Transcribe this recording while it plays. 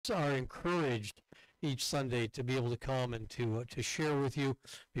are encouraged each Sunday to be able to come and to share with you,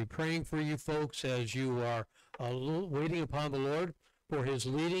 be praying for you folks as you are waiting upon the Lord for His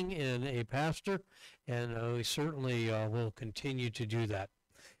leading in a pastor, and we certainly will continue to do that.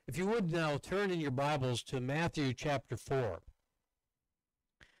 If you would now turn in your Bibles to Matthew chapter 4.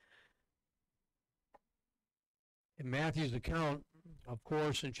 In Matthew's account, of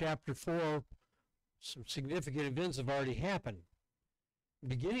course, in chapter 4, some significant events have already happened. The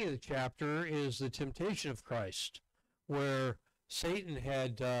beginning of the chapter is the temptation of Christ, where Satan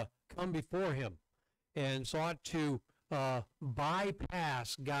had come before him and sought to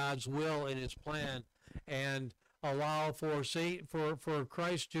bypass God's will and His plan and allow for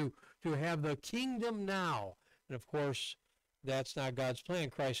Christ to have the kingdom now. And of course, that's not God's plan.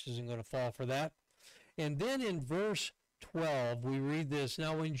 Christ isn't going to fall for that. And then in verse 12, we read this.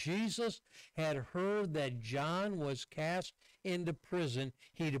 Now, when Jesus had heard that John was cast into prison,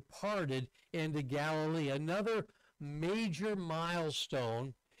 he departed into Galilee. Another major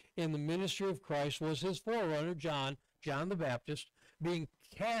milestone in the ministry of Christ was his forerunner, John the Baptist, being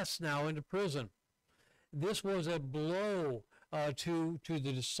cast now into prison. This was a blow to the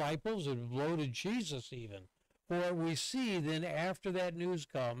disciples, a blow to Jesus even. For we see then after that news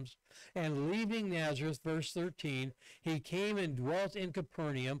comes, and leaving Nazareth, verse 13, he came and dwelt in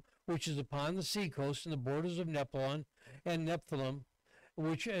Capernaum, which is upon the seacoast in the borders of Nephilim,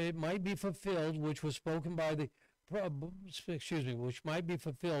 which it might be fulfilled, which was spoken by which might be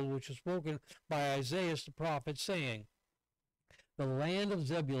fulfilled, which was spoken by Isaiah the prophet, saying, the land of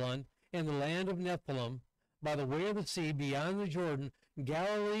Zebulun and the land of Nephilim, by the way of the sea, beyond the Jordan,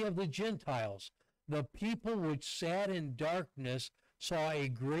 Galilee of the Gentiles. The people which sat in darkness saw a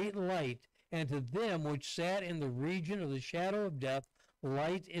great light, and to them which sat in the region of the shadow of death,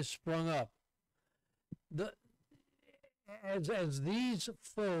 light is sprung up. As these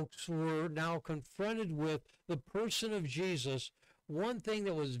folks were now confronted with the person of Jesus, one thing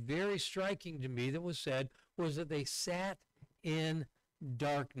that was very striking to me that was said was that they sat in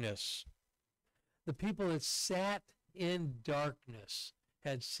darkness. The people that sat in darkness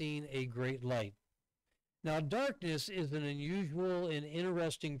had seen a great light. Now, darkness is an unusual and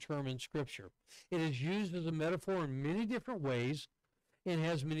interesting term in Scripture. It is used as a metaphor in many different ways and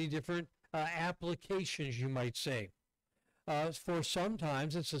has many different applications, you might say. For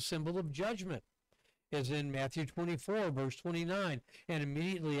sometimes it's a symbol of judgment, as in Matthew 24, verse 29. And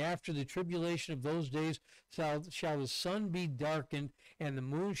immediately after the tribulation of those days shall the sun be darkened, and the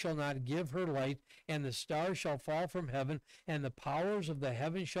moon shall not give her light, and the stars shall fall from heaven, and the powers of the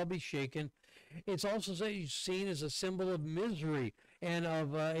heaven shall be shaken. It's also seen as a symbol of misery and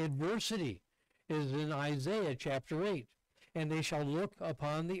of adversity, as in Isaiah chapter 8. And they shall look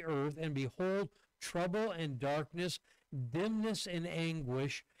upon the earth, and behold trouble and darkness, dimness and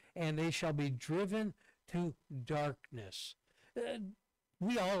anguish, and they shall be driven to darkness.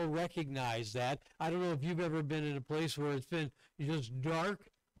 We all recognize that. I don't know if you've ever been in a place where it's been just dark,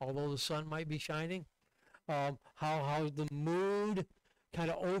 although the sun might be shining. How the mood kind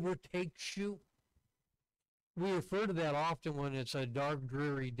of overtakes you. We refer to that often when it's a dark,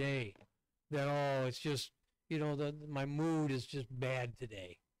 dreary day. That, it's just, my mood is just bad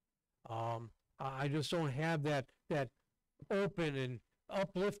today. I just don't have that open and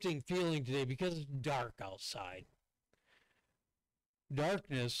uplifting feeling today because it's dark outside.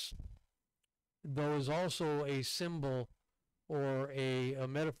 Darkness, though, is also a symbol or a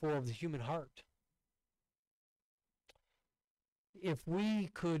metaphor of the human heart. If we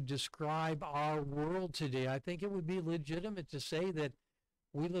could describe our world today, I think it would be legitimate to say that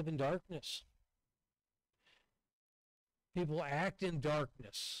we live in darkness. People act in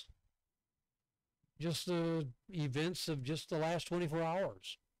darkness. Just the events of just the last 24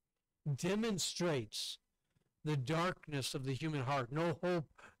 hours demonstrates the darkness of the human heart. No hope,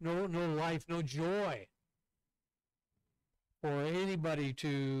 no life, no joy. For anybody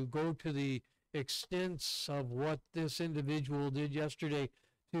to go to the extents of what this individual did yesterday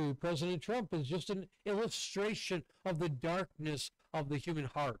to President Trump is just an illustration of the darkness of the human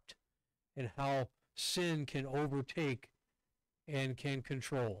heart and how sin can overtake and can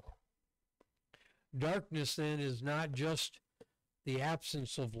control. Darkness, then, is not just the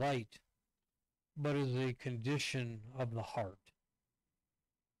absence of light, but is a condition of the heart.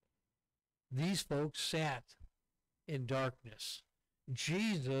 These folks sat in darkness.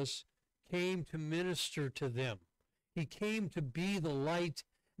 Jesus came to minister to them. He came to be the light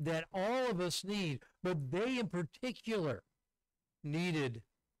that all of us need, but they in particular needed,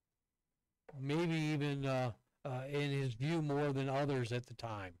 maybe even in his view more than others at the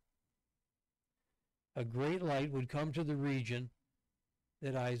time. A great light would come to the region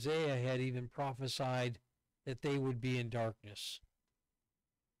that Isaiah had even prophesied that they would be in darkness.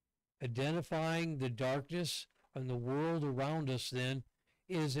 Identifying the darkness and the world around us then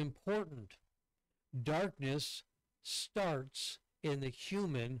is important. Darkness starts in the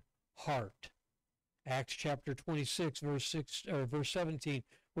human heart. Acts chapter 26, verse 17,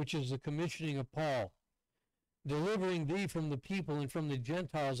 which is the commissioning of Paul. Delivering thee from the people and from the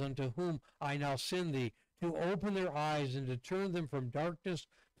Gentiles unto whom I now send thee, to open their eyes and to turn them from darkness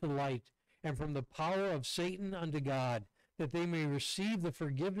to light, and from the power of Satan unto God, that they may receive the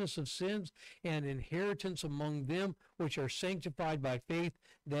forgiveness of sins and inheritance among them which are sanctified by faith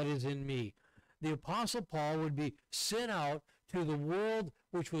that is in me. The Apostle Paul would be sent out to the world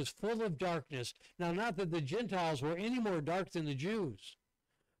which was full of darkness. Now, not that the Gentiles were any more dark than the Jews,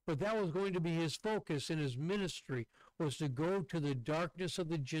 but that was going to be his focus in his ministry, was to go to the darkness of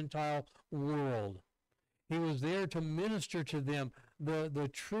the Gentile world. He was there to minister to them the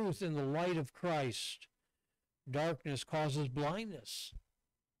truth and the light of Christ. Darkness causes blindness.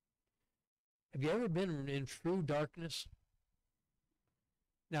 Have you ever been in true darkness?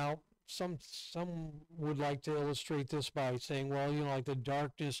 Now, some would like to illustrate this by saying, well, like the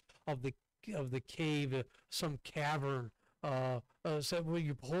darkness of the cave, some cavern. So when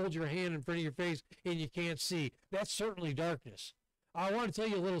you hold your hand in front of your face and you can't see, that's certainly darkness. I want to tell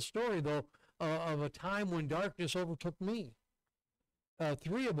you a little story, though, of a time when darkness overtook me.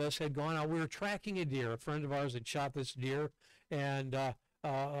 Three of us had gone out. We were tracking a deer. A friend of ours had shot this deer, and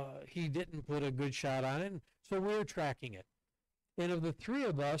he didn't put a good shot on it, so we were tracking it. And of the three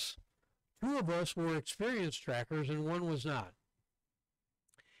of us, two of us were experienced trackers, and one was not.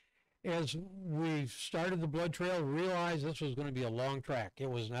 As we started the blood trail, we realized this was going to be a long track.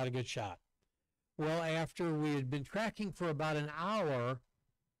 It was not a good shot. Well, after we had been tracking for about an hour,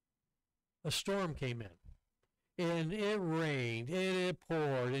 a storm came in. And it rained, and it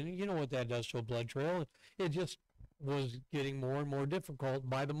poured, and you know what that does to a blood trail. It just was getting more and more difficult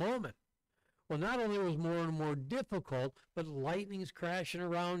by the moment. Well, not only was it more and more difficult, but lightning's crashing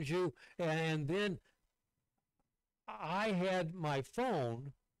around you, and then I had my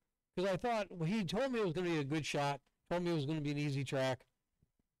phone, because I thought, well, he told me it was going to be a good shot, told me it was going to be an easy track.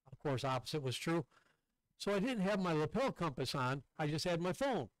 Of course, opposite was true. So I didn't have my lapel compass on, I just had my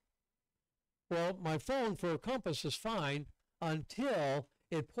phone. Well, my phone for a compass is fine until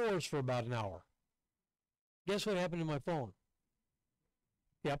it pours for about an hour. Guess what happened to my phone?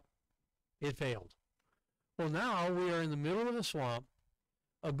 Yep, it failed. Well, now we are in the middle of the swamp,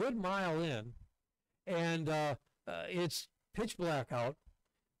 a good mile in, and it's pitch black out,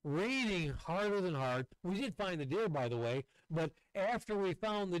 raining harder than hard. We did find the deer, by the way, but after we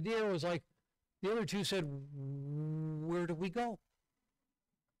found the deer, it was like the other two said, where do we go?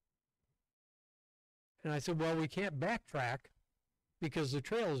 And I said, well, we can't backtrack because the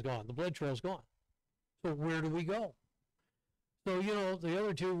trail is gone. The blood trail is gone. So where do we go? So, the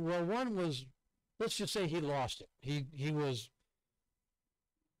other two, well, one was, let's just say he lost it. He was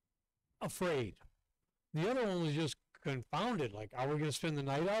afraid. The other one was just confounded, like, are we going to spend the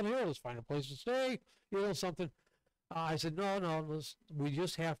night out here? Let's find a place to stay, something. I said, no, we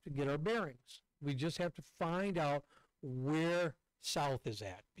just have to get our bearings. We just have to find out where south is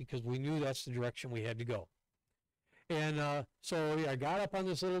at, because we knew that's the direction we had to go. And so I got up on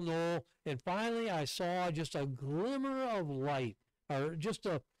this little knoll, and finally I saw just a glimmer of light, or just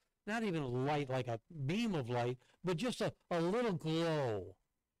not even a light like a beam of light, but just a little glow.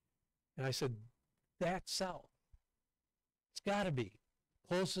 And I said, that's south. It's got to be.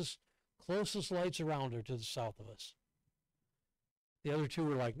 Closest lights around her to the south of us. The other two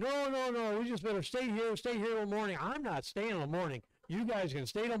were like, no, we just better stay here till morning. I'm not staying till morning. You guys can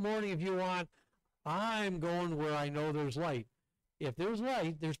stay till morning if you want. I'm going where I know there's light. If there's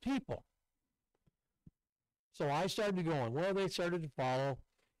light, there's people. So I started going. Well, they started to follow.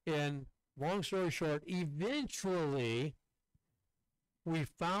 And long story short, eventually we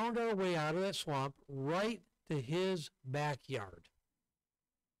found our way out of that swamp right to his backyard.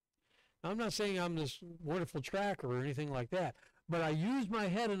 Now, I'm not saying I'm this wonderful tracker or anything like that, but I used my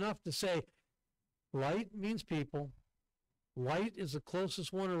head enough to say, light means people. Light is the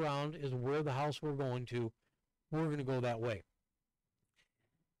closest one around, is where the house we're going to. We're going to go that way.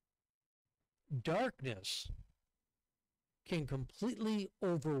 Darkness can completely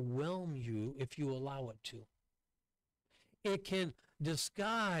overwhelm you if you allow it to. It can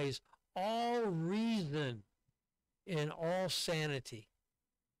disguise all reason and all sanity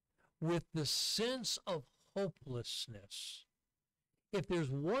with the sense of hopelessness. If there's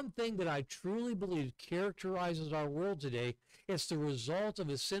one thing that I truly believe characterizes our world today, it's the result of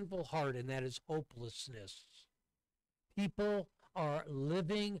a sinful heart, and that is hopelessness. People are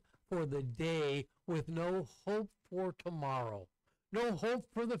living for the day with no hope for tomorrow, no hope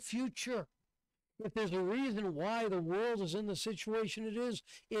for the future. If there's a reason why the world is in the situation it is,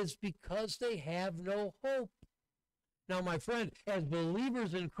 it's because they have no hope. Now, my friend, as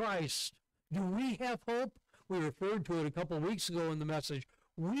believers in Christ, do we have hope? We referred to it a couple of weeks ago in the message.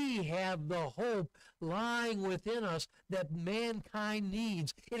 We have the hope lying within us that mankind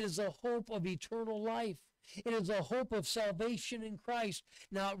needs. It is the hope of eternal life. It is the hope of salvation in Christ.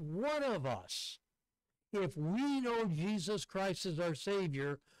 Not one of us, if we know Jesus Christ as our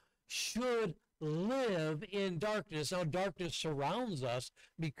Savior, should live in darkness. Now, darkness surrounds us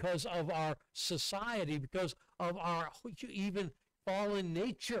because of our society, because of our even fallen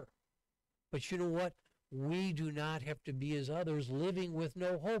nature. But you know what? We do not have to be as others, living with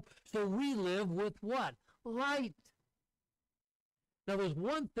no hope. So we live with what? Light. Now, there's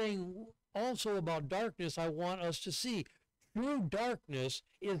one thing also about darkness I want us to see. True darkness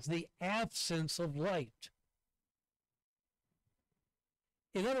is the absence of light.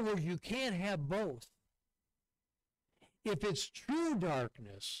 In other words, you can't have both. If it's true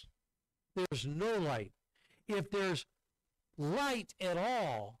darkness, there's no light. If there's light at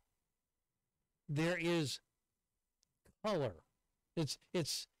all, there is color. It's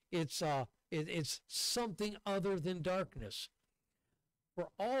something other than darkness. For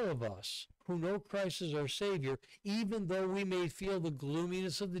all of us who know Christ as our Savior, even though we may feel the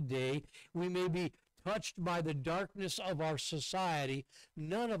gloominess of the day, we may be touched by the darkness of our society,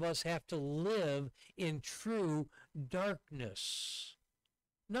 none of us have to live in true darkness.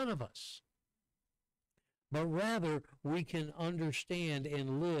 None of us. But rather, we can understand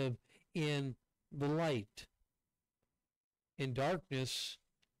and live in the light. In darkness,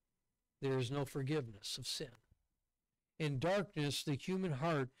 there is no forgiveness of sin. In darkness, the human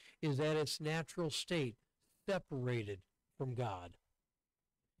heart is at its natural state, separated from God.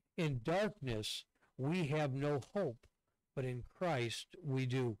 In darkness, we have no hope, but in Christ we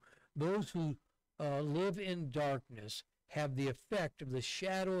do. Those who live in darkness have the effect of the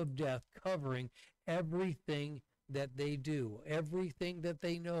shadow of death covering everything that they do, everything that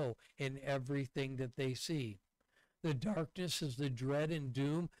they know, and everything that they see. The darkness is the dread and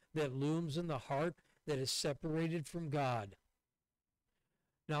doom that looms in the heart that is separated from God.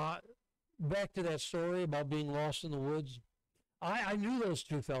 Now, back to that story about being lost in the woods. I knew those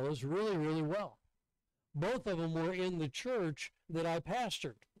two fellows really, really well. Both of them were in the church that I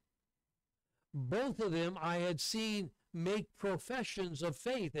pastored. Both of them I had seen make professions of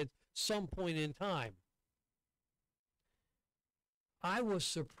faith at some point in time. I was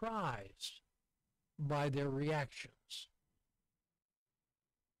surprised by their reactions.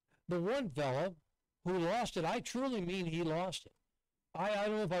 The one fellow who lost it, I truly mean he lost it. I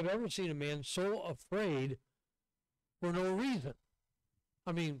don't know if I've ever seen a man so afraid for no reason.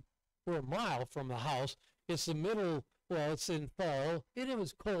 I mean, we're a mile from the house. It's the middle, well, it's in fall, and it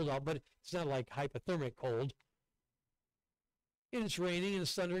was cold out, but it's not like hypothermic cold. And it's raining, and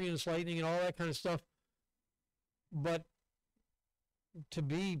it's thundering, and it's lightning, and all that kind of stuff. But to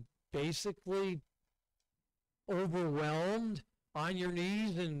be basically overwhelmed, on your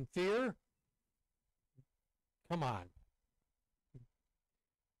knees in fear, come on.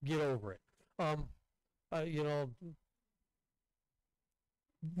 Get over it. You know,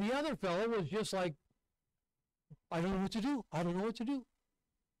 the other fellow was just like, I don't know what to do. I don't know what to do.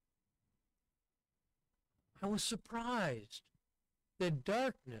 I was surprised that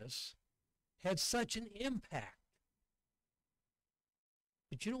darkness had such an impact.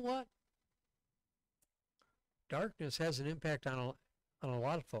 But you know what? Darkness has an impact on a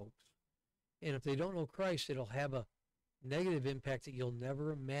lot of folks. And if they don't know Christ, it'll have a negative impact that you'll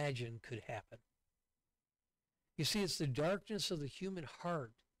never imagine could happen. You see, it's the darkness of the human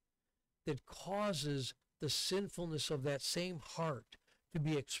heart that causes the sinfulness of that same heart to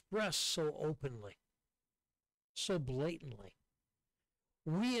be expressed so openly, so blatantly.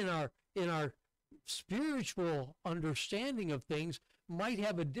 We in our spiritual understanding of things might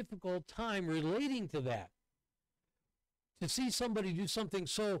have a difficult time relating to that. To see somebody do something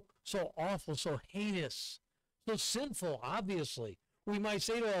so awful, so heinous, so sinful, obviously, we might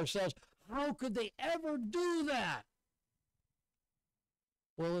say to ourselves, how could they ever do that?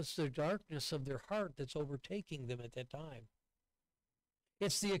 Well, it's the darkness of their heart that's overtaking them at that time.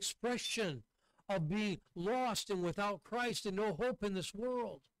 It's the expression of being lost and without Christ and no hope in this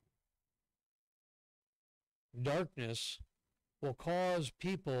world. Darkness will cause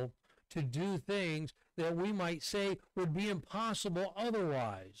people to do things that we might say would be impossible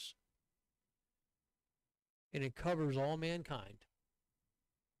otherwise. And it covers all mankind.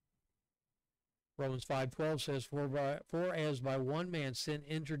 Romans 5:12 says, for as by one man sin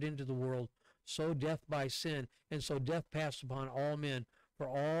entered into the world, so death by sin, and so death passed upon all men, for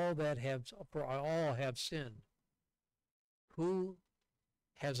all have sinned. Who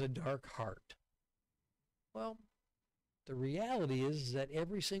has a dark heart? Well, the reality is that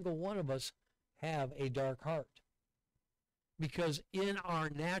every single one of us have a dark heart. Because in our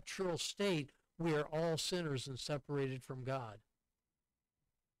natural state, we are all sinners and separated from God.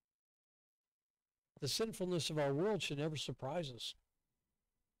 The sinfulness of our world should never surprise us.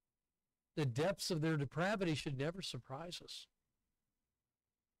 The depths of their depravity should never surprise us.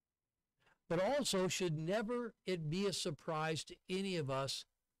 But also should never it be a surprise to any of us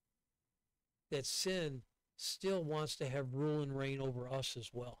that sin still wants to have rule and reign over us as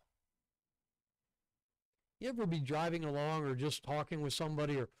well. You ever be driving along or just talking with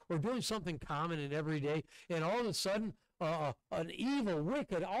somebody or doing something common and everyday, and all of a sudden an evil,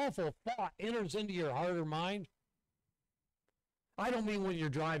 wicked, awful thought enters into your heart or mind? I don't mean when you're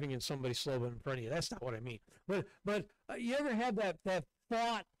driving and somebody's slow in front of you. That's not what I mean. But you ever have that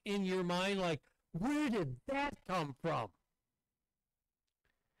thought in your mind like, where did that come from?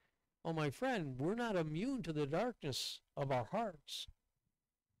 Oh, my friend, we're not immune to the darkness of our hearts.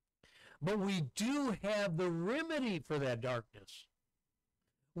 But we do have the remedy for that darkness.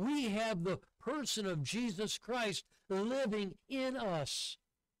 We have the person of Jesus Christ living in us.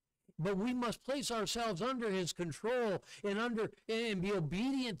 But we must place ourselves under his control and be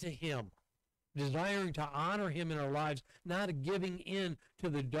obedient to him, desiring to honor him in our lives, not giving in to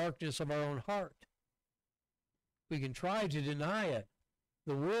the darkness of our own heart. We can try to deny it.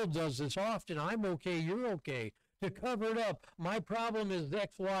 The world does this often. I'm okay, you're okay. To cover it up. My problem is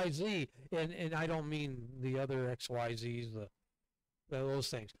X, Y, Z. And I don't mean the other X, Y, Z's, those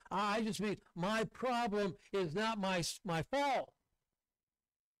things. I just mean my problem is not my fault.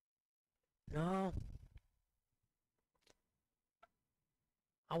 No.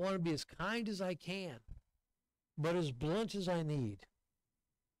 I want to be as kind as I can, but as blunt as I need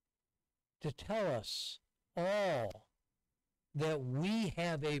to tell us all that we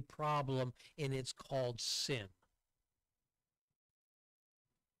have a problem, and it's called sin.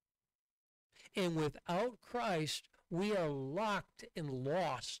 And without Christ, we are locked and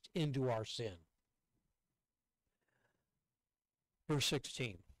lost into our sin. Verse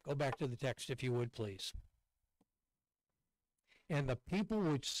 16. Go back to the text if you would, please. And the people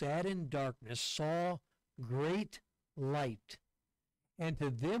which sat in darkness saw great light. And to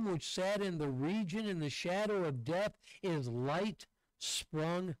them which sat in the region in the shadow of death is light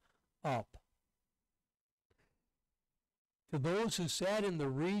sprung up. To those who sat in the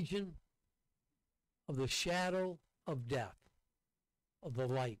region of the shadow of death, of the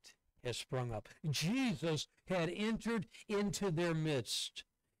light has sprung up. Jesus had entered into their midst.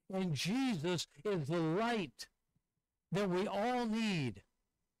 And Jesus is the light that we all need.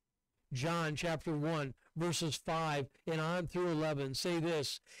 John chapter 1, verses 5 and on through 11 say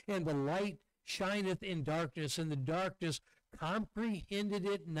this, and the light shineth in darkness, and the darkness comprehended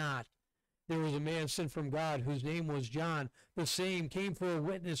it not. There was a man sent from God whose name was John. The same came for a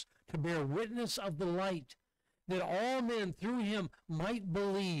witness, to bear witness of the light, that all men through him might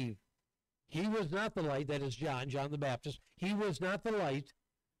believe. He was not the light, that is John the Baptist. He was not the light.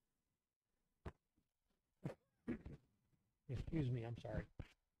 Excuse me, I'm sorry.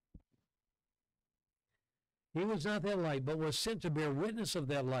 He was not that light, but was sent to bear witness of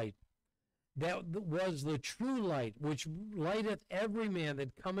that light. That was the true light, which lighteth every man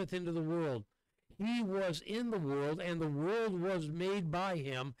that cometh into the world. He was in the world, and the world was made by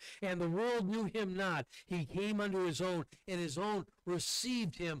him, and the world knew him not. He came unto his own, and his own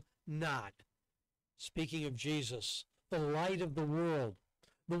received him not. Speaking of Jesus, the light of the world,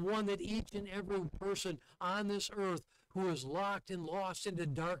 the one that each and every person on this earth who is locked and lost into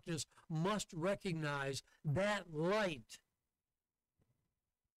darkness must recognize that light.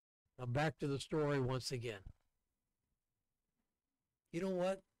 Now back to the story once again. You know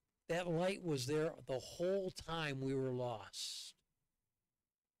what? That light was there the whole time we were lost.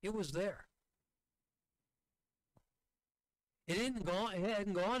 It was there. It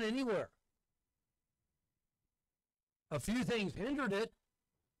hadn't gone anywhere. A few things hindered it.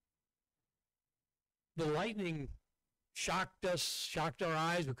 The lightning shocked us, shocked our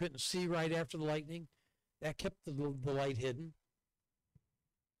eyes. We couldn't see right after the lightning. That kept the light hidden.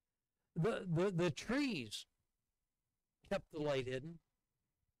 The trees kept the light hidden.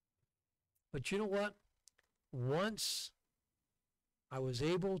 But you know what? Once I was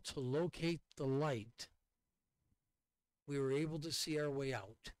able to locate the light, we were able to see our way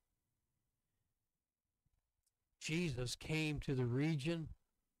out. Jesus came to the region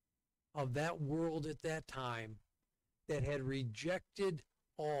of that world at that time that had rejected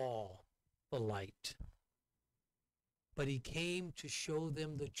all the light. But he came to show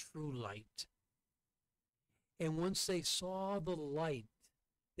them the true light. And once they saw the light,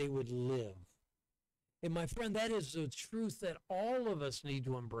 they would live. And my friend, that is the truth that all of us need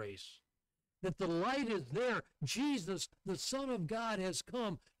to embrace. That the light is there. Jesus, the Son of God, has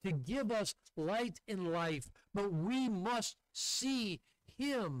come to give us light and life. But we must see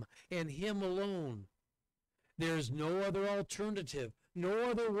him and him alone. There is no other alternative, no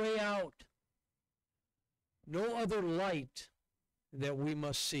other way out, no other light that we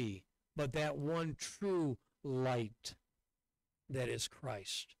must see, but that one true light that is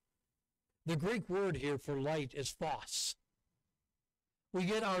Christ. The Greek word here for light is phos. We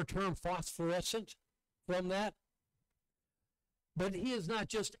get our term phosphorescent from that. But he is not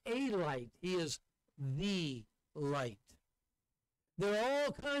just a light, he is the light. There are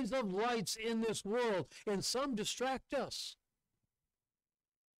all kinds of lights in this world, and some distract us.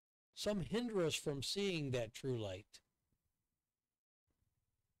 Some hinder us from seeing that true light.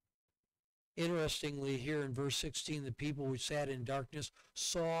 Interestingly, here in verse 16, the people who sat in darkness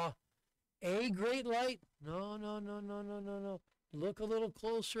saw a great light. No. Look a little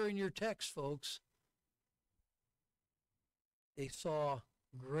closer in your text, folks. They saw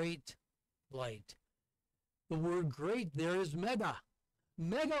great light. The word great there is mega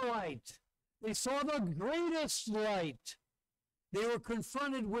light. They saw the greatest light. They were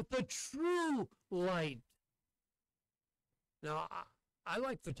confronted with the true light. Now, I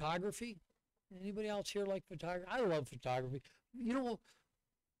like photography. Anybody else here like photography? I love photography. You know,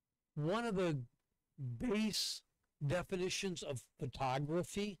 one of the base definitions of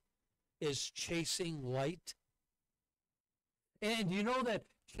photography is chasing light. And you know that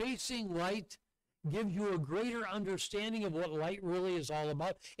chasing light gives you a greater understanding of what light really is all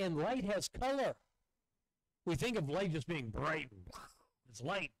about. And light has color. We think of light just being bright. It's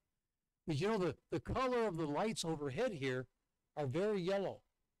light. But you know, the color of the lights overhead here are very yellow.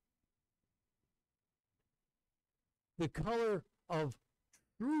 The color of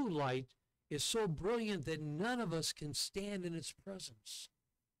true light is so brilliant that none of us can stand in its presence.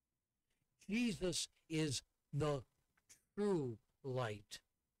 Jesus is the true light.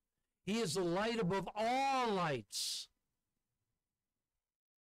 He is the light above all lights.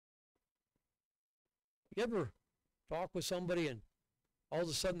 You ever talk with somebody and all of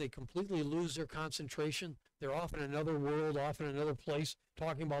a sudden they completely lose their concentration? They're off in another world, off in another place,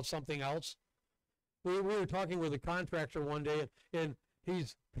 talking about something else. We were talking with a contractor one day, and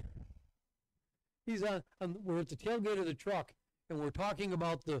he's on, we're at the tailgate of the truck, and we're talking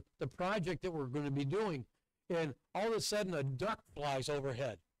about the project that we're going to be doing, and all of a sudden a duck flies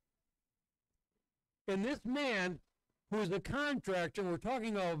overhead. And this man, who's a contractor, and we're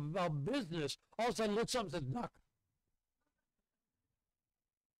talking about business, all of a sudden looks up and says, duck.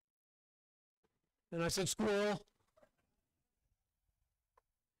 And I said, squirrel.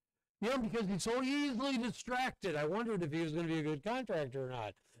 You know, because he's so easily distracted. I wondered if he was going to be a good contractor or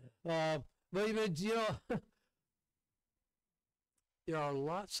not. But you know, there are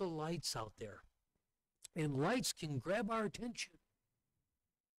lots of lights out there. And lights can grab our attention.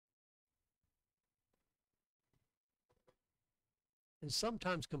 And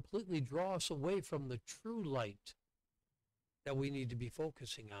sometimes completely draw us away from the true light that we need to be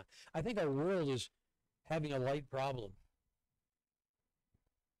focusing on. I think our world is having a light problem.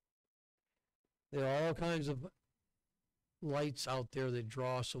 There are all kinds of lights out there that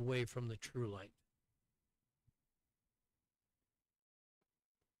draw us away from the true light.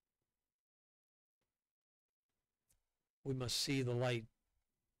 We must see the light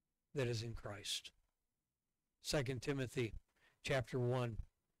that is in Christ. 2 Timothy chapter 1.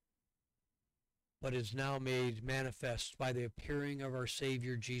 But is now made manifest by the appearing of our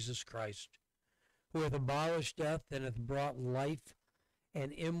Savior Jesus Christ, who hath abolished death and hath brought life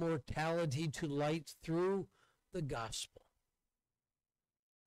and immortality to light through the gospel.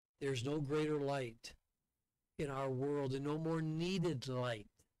 There's no greater light in our world and no more needed light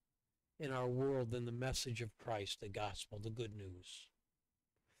in our world than the message of Christ, the gospel, the good news.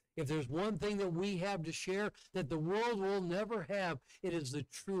 If there's one thing that we have to share that the world will never have, it is the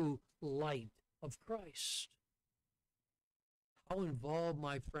true light of Christ. How involved,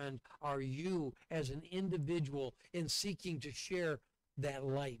 my friend, are you as an individual in seeking to share that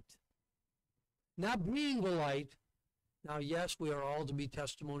light? Not being the light. Now, yes, we are all to be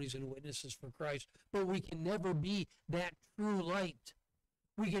testimonies and witnesses for Christ, but we can never be that true light.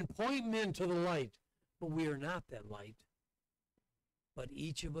 We can point men to the light, but we are not that light. But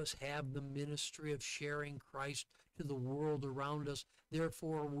each of us have the ministry of sharing Christ to the world around us.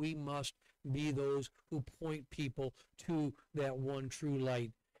 Therefore, we must be those who point people to that one true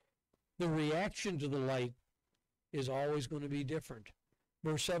light. The reaction to the light is always going to be different.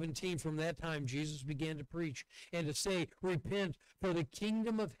 Verse 17, from that time Jesus began to preach and to say, repent, for the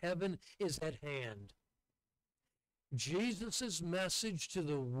kingdom of heaven is at hand. Jesus' message to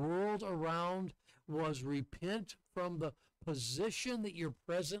the world around was repent from the position that you're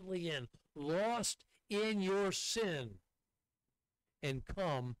presently in, lost in your sin, and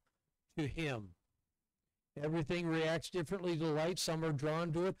come to him. Everything reacts differently to light. Some are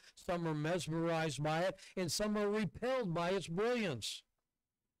drawn to it, some are mesmerized by it, and some are repelled by its brilliance.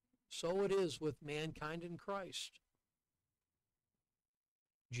 So it is with mankind in Christ.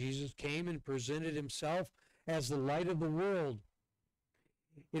 Jesus came and presented himself as the light of the world.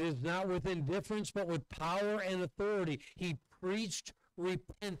 It is not with indifference, but with power and authority. He preached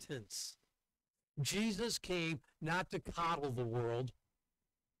repentance. Jesus came not to coddle the world,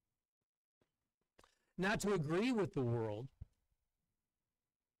 not to agree with the world,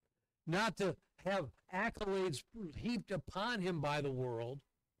 not to have accolades heaped upon him by the world,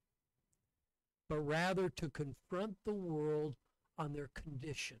 but rather to confront the world on their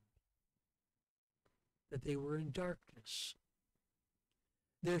condition, that they were in darkness.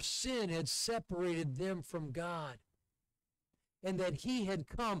 Their sin had separated them from God, and that he had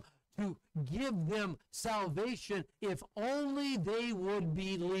come to give them salvation if only they would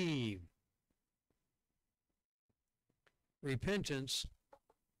believe. Repentance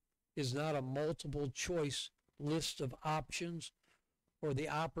is not a multiple choice list of options or the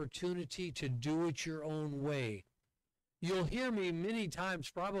opportunity to do it your own way. You'll hear me many times,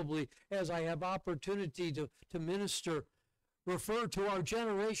 probably, as I have opportunity to minister, refer to our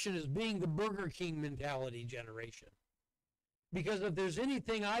generation as being the Burger King mentality generation. Because if there's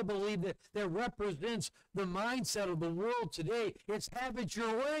anything I believe that represents the mindset of the world today, it's have it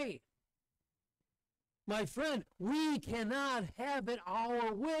your way. My friend, we cannot have it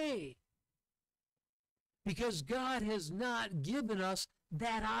our way, because God has not given us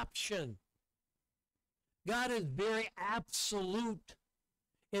that option. God is very absolute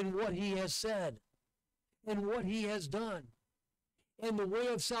in what he has said and what he has done and the way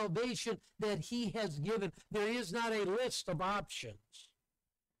of salvation that he has given. There is not a list of options.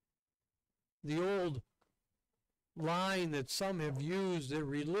 The old line that some have used, that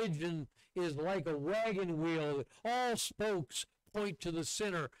religion is like a wagon wheel. All spokes point to the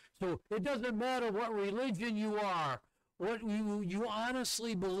center. So it doesn't matter what religion you are, what you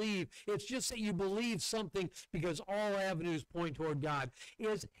honestly believe. It's just that you believe something because all avenues point toward God.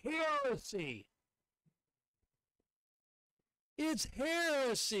 It's heresy. It's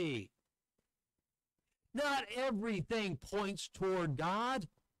heresy. Not everything points toward God.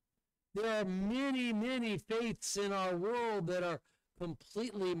 There are many, many faiths in our world that are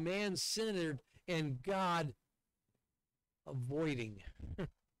completely man-centered and God-avoiding.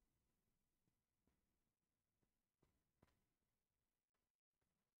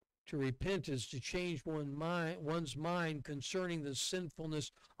 To repent is to change one's mind concerning the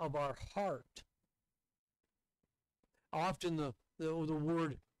sinfulness of our heart. Often the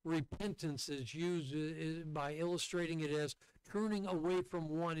word repentance is used by illustrating it as turning away from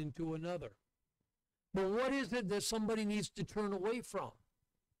one into another. But what is it that somebody needs to turn away from?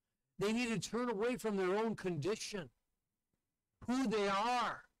 They need to turn away from their own condition, who they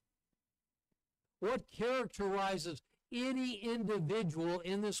are. What characterizes any individual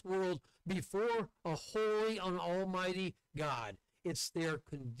in this world before a holy and almighty God? It's their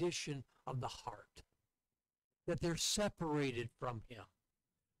condition of the heart, that they're separated from him.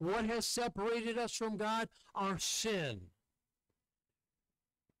 What has separated us from God? Our sin.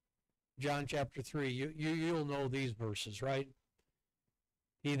 John chapter 3, you'll know these verses, right?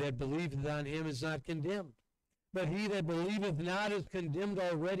 He that believeth on him is not condemned, but he that believeth not is condemned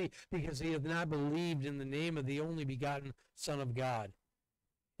already, because he hath not believed in the name of the only begotten Son of God.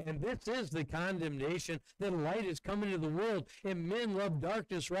 And this is the condemnation, that light is come into the world, and men love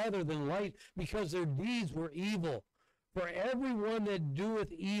darkness rather than light, because their deeds were evil. For everyone that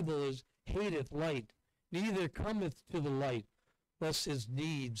doeth evil hateth light, neither cometh to the light, lest his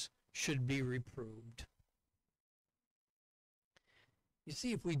deeds should be reproved. You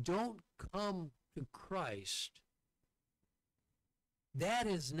see, if we don't come to Christ, that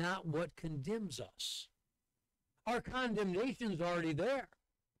is not what condemns us. Our condemnation's already there.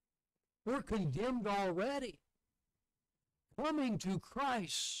 We're condemned already. Coming to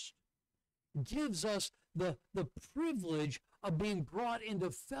Christ gives us the privilege of being brought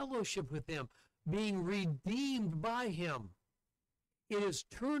into fellowship with him, being redeemed by him. It is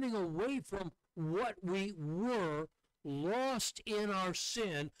turning away from what we were, lost in our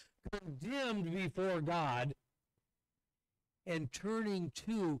sin, condemned before God, and turning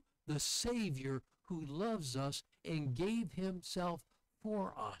to the Savior who loves us and gave himself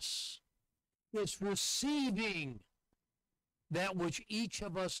for us. It's receiving that which each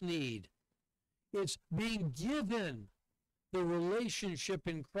of us need. It's being given the relationship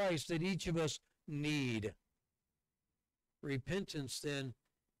in Christ that each of us need. Repentance, then,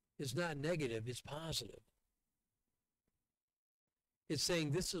 is not negative, it's positive. It's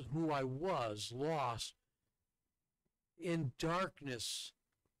saying, this is who I was, lost in darkness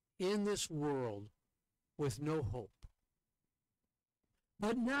in this world with no hope.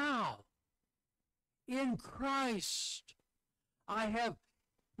 But now, in Christ, I have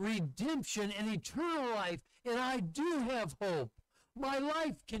redemption and eternal life, and I do have hope. My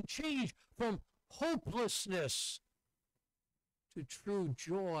life can change from hopelessness to true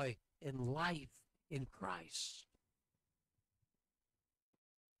joy and life in Christ.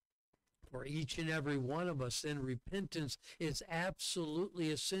 For each and every one of us, then, repentance is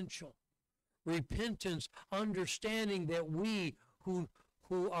absolutely essential. Repentance, understanding that we who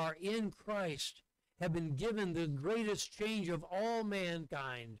are in Christ have been given the greatest change of all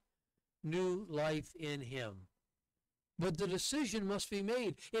mankind, new life in him. But the decision must be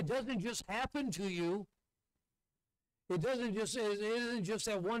made. It doesn't just happen to you. It isn't just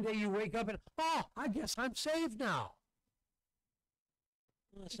that one day you wake up and, oh, I guess I'm saved now.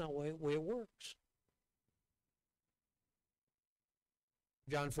 Well, that's not the way it works.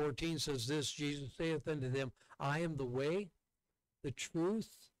 John 14 says this, Jesus saith unto them, I am the way, the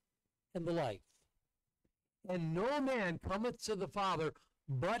truth, and the life. And no man cometh to the Father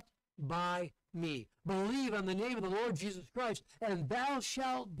but by me. Believe on the name of the Lord Jesus Christ, and thou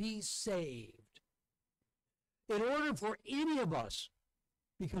shalt be saved. In order for any of us,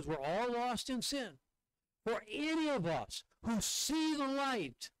 because we're all lost in sin, for any of us who see the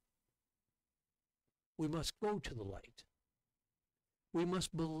light, we must go to the light. We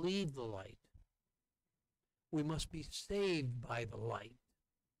must believe the light. We must be saved by the light.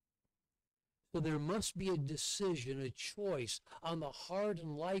 So there must be a decision, a choice on the heart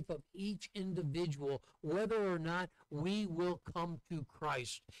and life of each individual, whether or not we will come to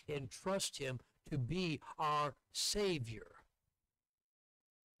Christ and trust him to be our Savior.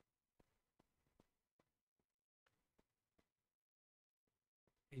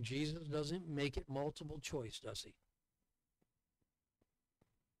 And Jesus doesn't make it multiple choice, does he?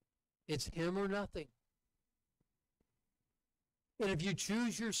 It's him or nothing. And if you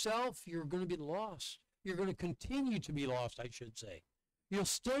choose yourself, you're going to be lost. You're going to continue to be lost, I should say. You'll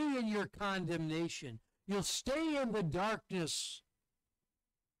stay in your condemnation. You'll stay in the darkness.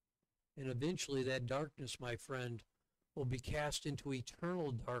 And eventually that darkness, my friend, will be cast into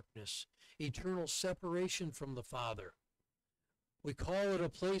eternal darkness, eternal separation from the Father. We call it a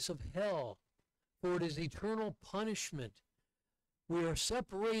place of hell, for it is eternal punishment. We are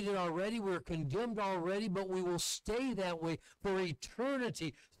separated already, we're condemned already, but we will stay that way for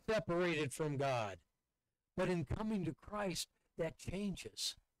eternity, separated from God. But in coming to Christ, that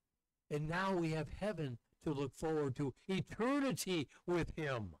changes. And now we have heaven to look forward to, eternity with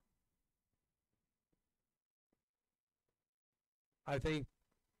him. I think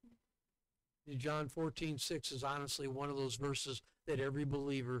John 14:6 is honestly one of those verses that every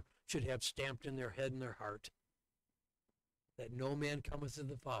believer should have stamped in their head and their heart. That no man cometh to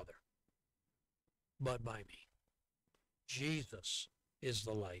the Father but by me. Jesus is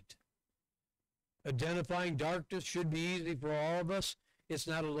the light. Identifying darkness should be easy for all of us. It's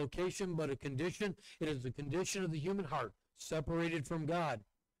not a location but a condition. It is the condition of the human heart, separated from God.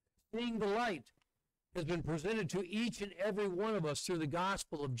 Seeing the light has been presented to each and every one of us through the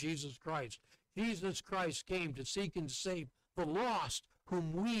gospel of Jesus Christ. Jesus Christ came to seek and to save the lost,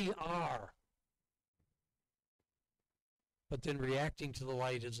 whom we are. But then reacting to the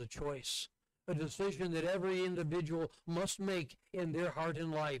light is a choice, a decision that every individual must make in their heart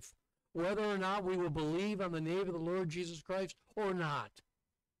and life, whether or not we will believe on the name of the Lord Jesus Christ or not.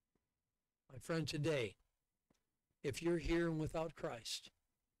 My friend, today, if you're here and without Christ,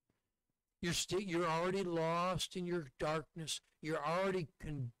 you're already lost in your darkness. You're already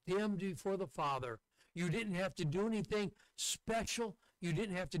condemned before the Father. You didn't have to do anything special. You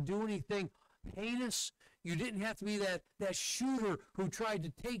didn't have to do anything heinous. You didn't have to be that shooter who tried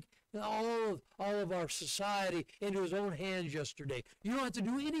to take all of our society into his own hands yesterday. You don't have to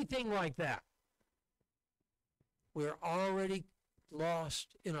do anything like that. We're already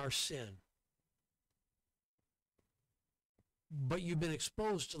lost in our sin. But you've been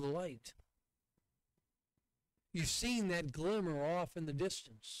exposed to the light. You've seen that glimmer off in the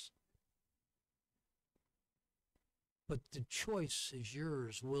distance. But the choice is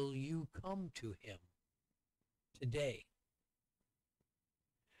yours. Will you come to him today?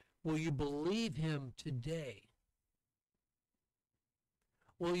 Will you believe him today?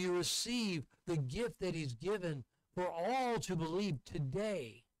 Will you receive the gift that he's given for all to believe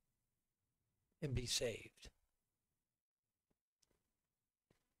today and be saved?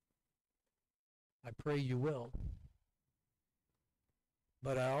 I pray you will.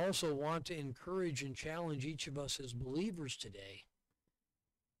 But I also want to encourage and challenge each of us as believers today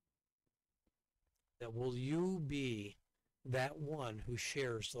that will you be that one who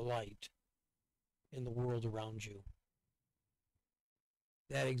shares the light in the world around you?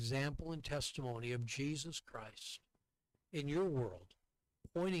 That example and testimony of Jesus Christ in your world,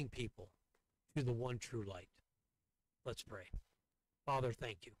 pointing people to the one true light. Let's pray. Father,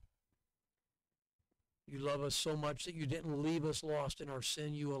 thank you. You love us so much that you didn't leave us lost in our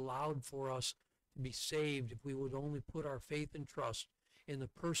sin. You allowed for us to be saved if we would only put our faith and trust in the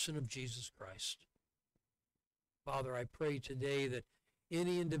person of Jesus Christ. Father, I pray today that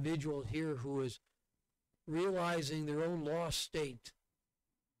any individual here who is realizing their own lost state,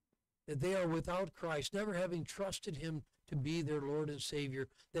 that they are without Christ, never having trusted him to be their Lord and Savior,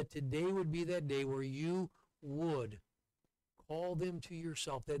 that today would be that day where you would call them to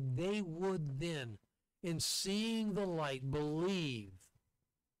yourself, that they would then, in seeing the light, believe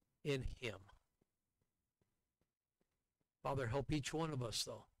in him. Father, help each one of us,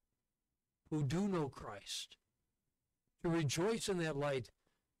 though, who do know Christ, to rejoice in that light,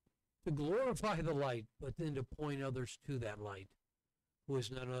 to glorify the light, but then to point others to that light, who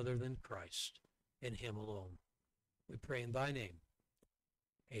is none other than Christ and him alone. We pray in thy name.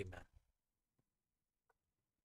 Amen.